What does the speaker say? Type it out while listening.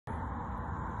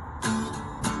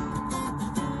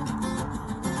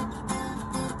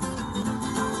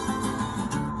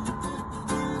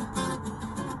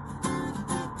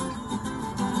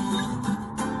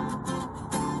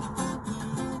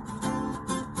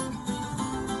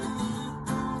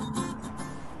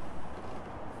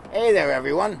Hey there,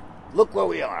 everyone. Look where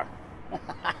we are.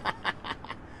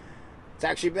 It's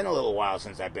actually been a little while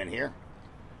since I've been here.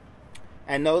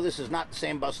 And no, this is not the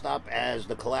same bus stop as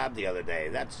the collab the other day.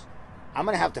 I'm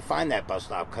going to have to find that bus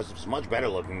stop because it's much better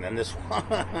looking than this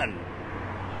one.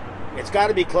 It's got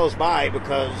to be close by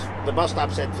because the bus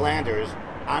stop said Flanders.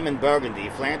 I'm in Burgundy.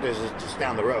 Flanders is just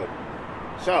down the road.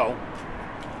 So,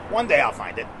 one day I'll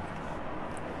find it.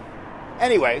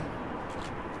 Anyway,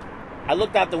 I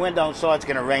looked out the window and saw it's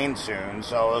going to rain soon,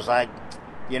 so I was like,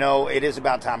 you know, it is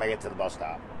about time I get to the bus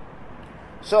stop.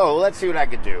 So, let's see what I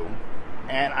could do.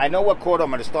 And I know what chord I'm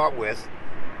going to start with.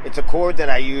 It's a chord that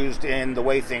I used in The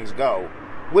Way Things Go,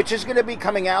 which is going to be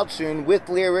coming out soon with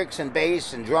lyrics and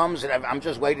bass and drums, and I'm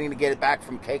just waiting to get it back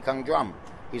from K Kung Drum.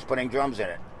 He's putting drums in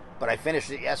it. But I finished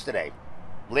it yesterday.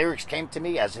 Lyrics came to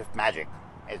me as if magic.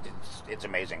 It's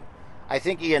amazing. I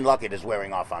think Ian Luckett is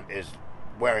wearing off on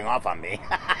me.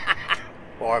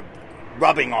 Or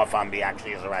rubbing off on me,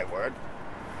 actually, is the right word.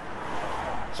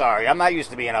 Sorry, I'm not used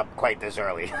to being up quite this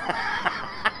early.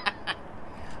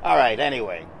 Alright,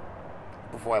 anyway,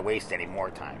 before I waste any more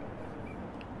time.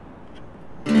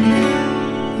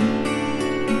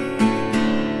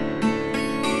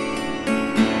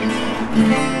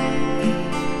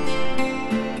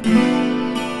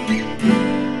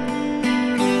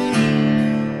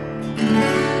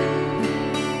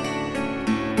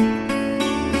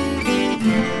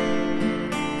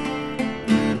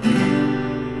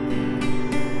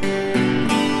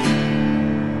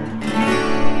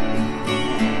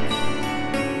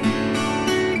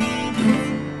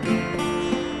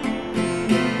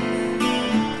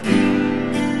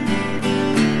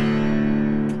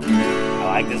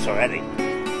 I like this already.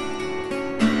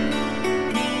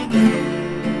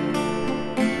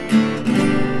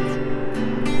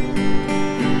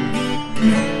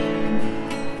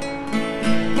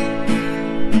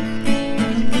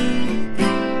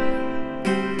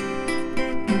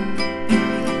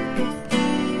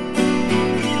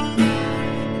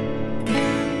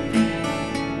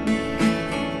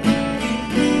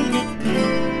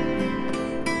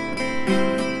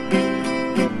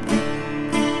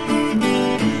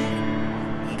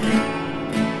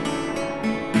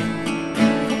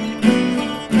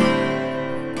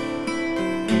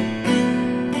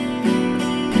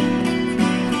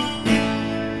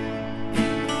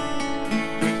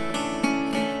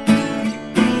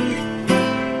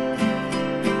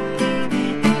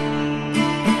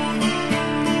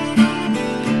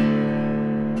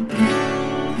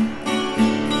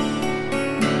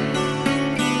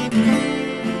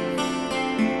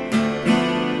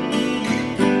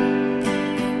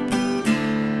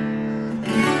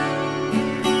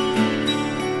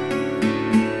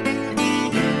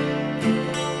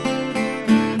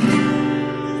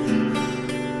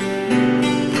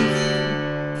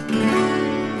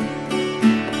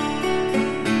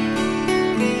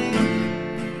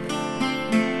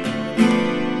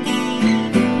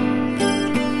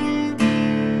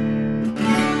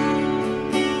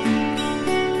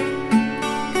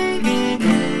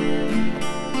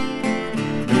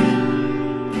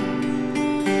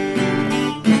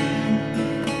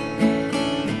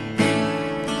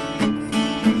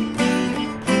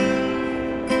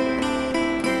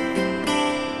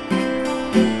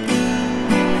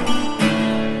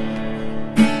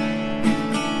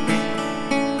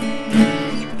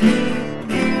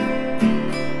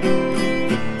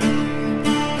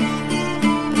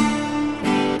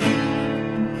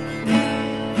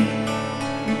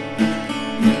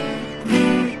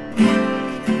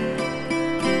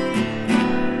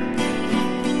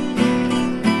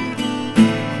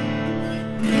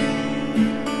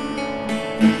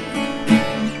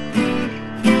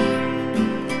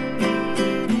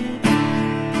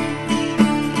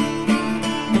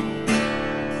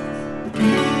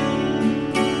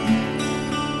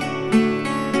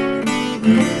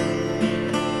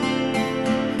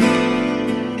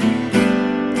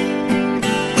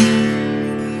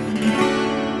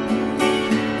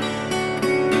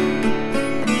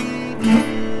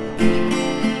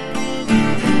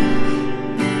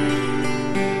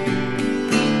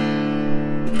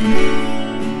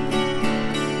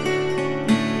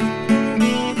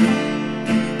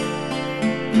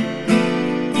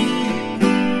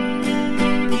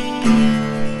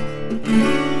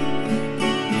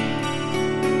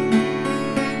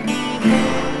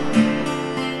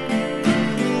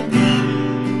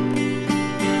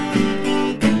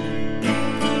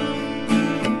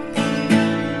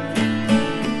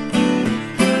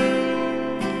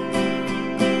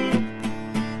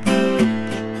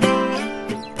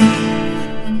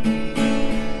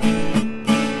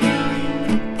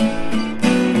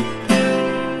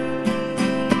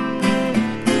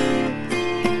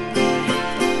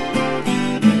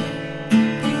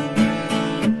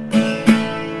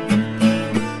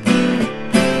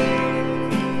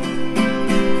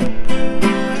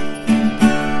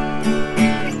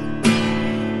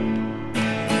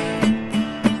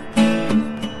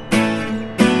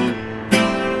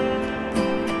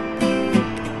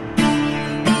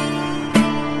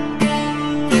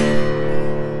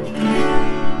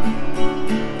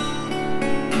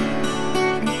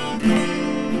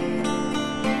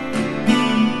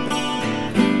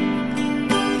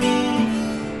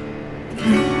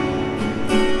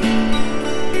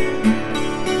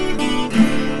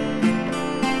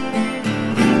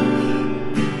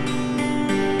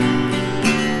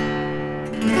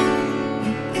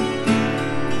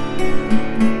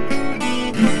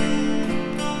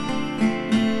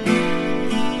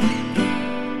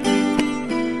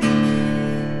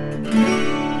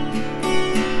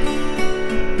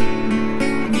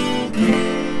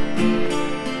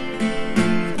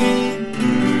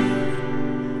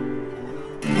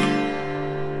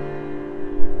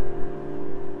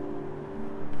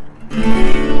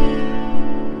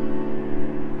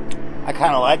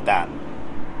 kind of like that.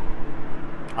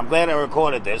 I'm glad I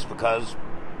recorded this because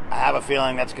I have a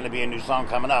feeling that's going to be a new song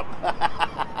coming up.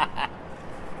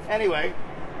 Anyway,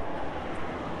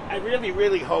 I really,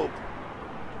 really hope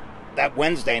that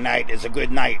Wednesday night is a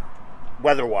good night,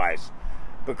 weather-wise,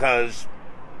 because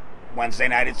Wednesday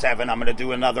night at 7, I'm going to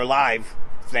do another live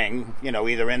thing, you know,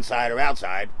 either inside or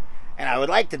outside, and I would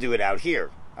like to do it out here.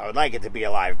 I would like it to be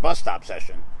a live bus stop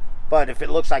session, but if it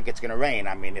looks like it's going to rain,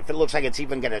 I mean, if it looks like it's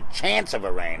even got a chance of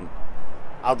a rain,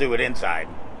 I'll do it inside.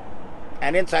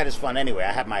 And inside is fun anyway.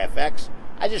 I have my effects.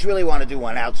 I just really want to do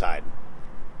one outside.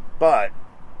 But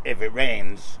if it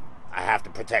rains, I have to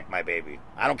protect my baby.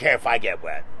 I don't care if I get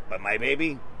wet, but my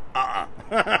baby,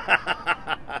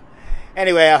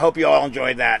 Anyway, I hope you all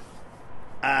enjoyed that.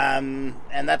 And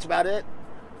that's about it.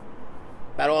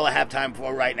 About all I have time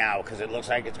for right now, because it looks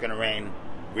like it's going to rain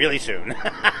really soon.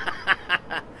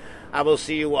 I will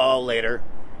see you all later.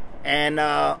 And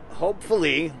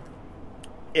hopefully,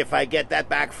 if I get that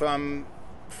back from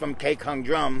K Kung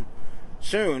Drum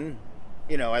soon,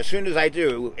 you know, as soon as I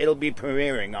do, it'll be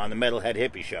premiering on the Metalhead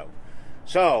Hippie Show.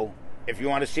 So, if you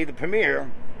want to see the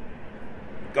premiere,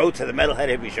 go to the Metalhead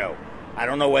Hippie Show. I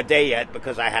don't know what day yet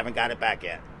because I haven't got it back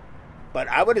yet. But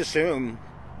I would assume,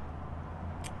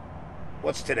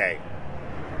 what's today?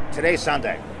 Today's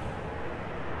Sunday.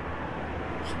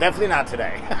 So definitely not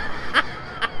today.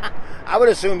 I would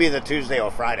assume either Tuesday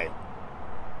or Friday.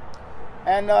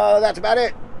 And that's about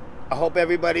it. I hope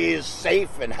everybody is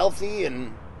safe and healthy.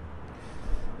 And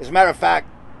as a matter of fact,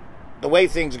 the way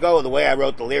things go, the way I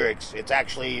wrote the lyrics, it's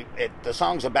actually, the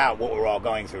song's about what we're all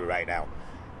going through right now.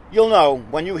 You'll know.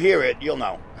 When you hear it, you'll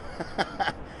know.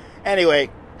 Anyway,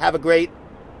 have a great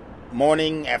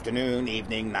morning, afternoon,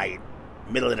 evening, night,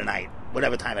 middle of the night,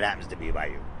 whatever time it happens to be by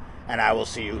you. And I will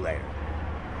see you later.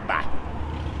 Bye.